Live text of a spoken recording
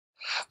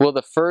Well,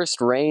 the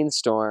first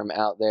rainstorm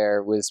out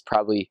there was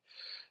probably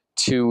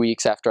 2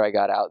 weeks after I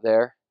got out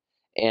there,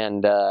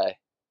 and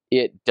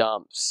it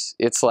dumps.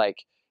 It's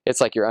like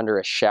you're under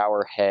a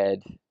shower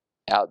head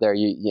out there.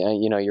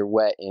 You know you're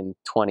wet in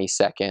 20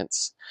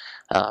 seconds,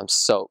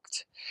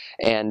 soaked,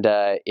 and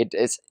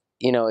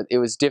it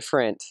was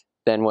different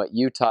than what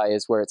Utah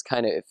is, where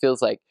it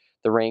feels like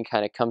the rain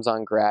kind of comes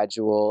on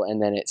gradual,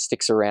 and then it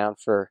sticks around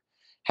for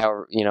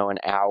however, an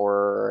hour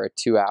or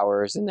 2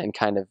 hours, and then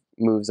kind of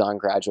moves on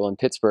gradual. In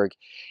Pittsburgh,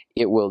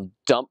 it will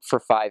dump for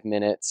 5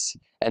 minutes,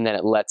 and then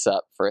it lets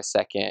up for a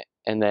second,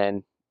 and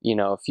then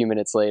a few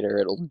minutes later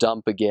it'll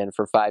dump again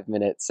for 5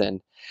 minutes.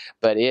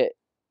 But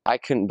I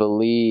couldn't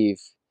believe,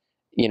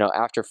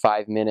 after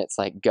 5 minutes,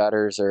 like,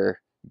 gutters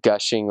are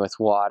gushing with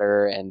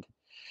water, and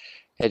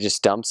it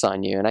just dumps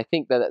on you. And I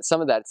think that some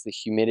of that's the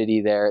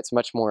humidity there. It's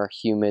much more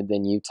humid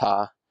than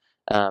Utah.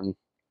 um,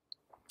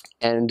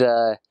 and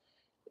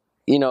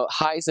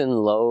highs and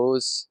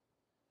lows,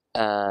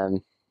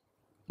 um,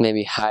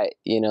 maybe high,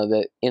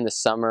 that in the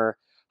summer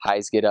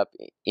highs get up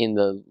in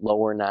the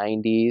lower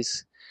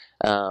 90s,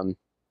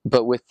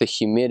 but with the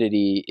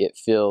humidity it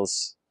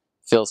feels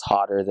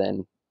hotter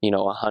than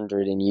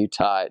 100 in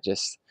Utah. It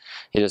just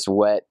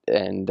wet,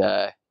 and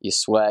you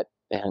sweat,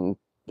 and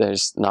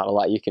there's not a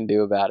lot you can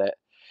do about it.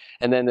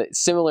 And then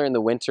similar in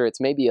the winter,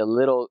 maybe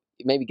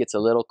gets a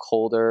little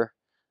colder,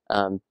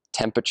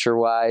 temperature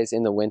wise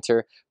in the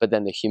winter, but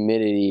then the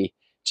humidity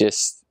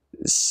just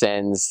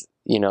sends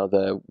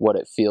the what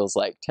it feels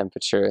like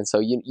temperature. And so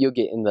you'll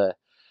get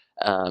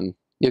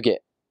you'll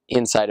get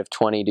inside of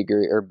 20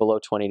 degree or below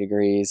 20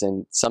 degrees,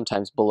 and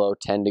sometimes below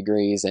 10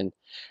 degrees, and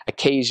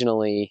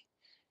occasionally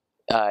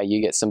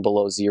you get some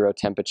below zero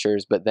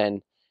temperatures. But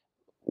then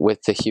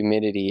with the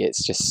humidity,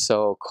 it's just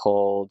so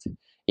cold.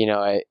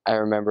 I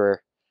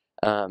remember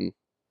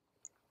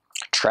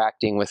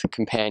tracting with a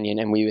companion,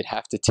 and we would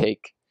have to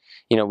take,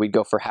 we'd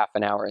go for half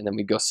an hour, and then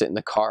we'd go sit in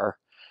the car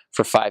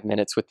for 5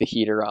 minutes with the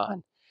heater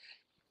on,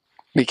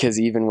 because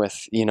even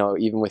with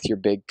your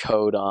big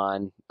coat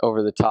on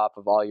over the top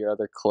of all your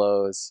other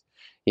clothes,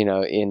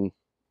 in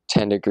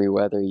 10-degree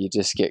weather, you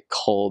just get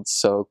cold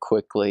so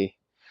quickly.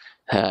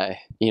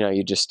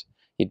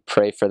 You'd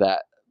pray for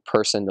that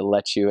person to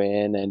let you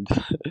in and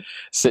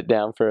sit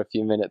down for a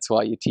few minutes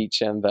while you teach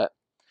them. They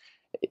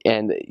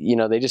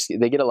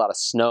get a lot of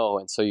snow,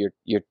 and so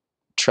you're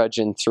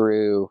trudging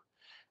through,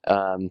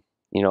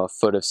 a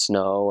foot of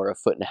snow or a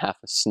foot and a half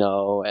of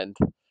snow, and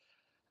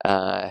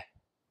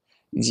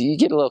you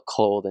get a little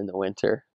cold in the winter.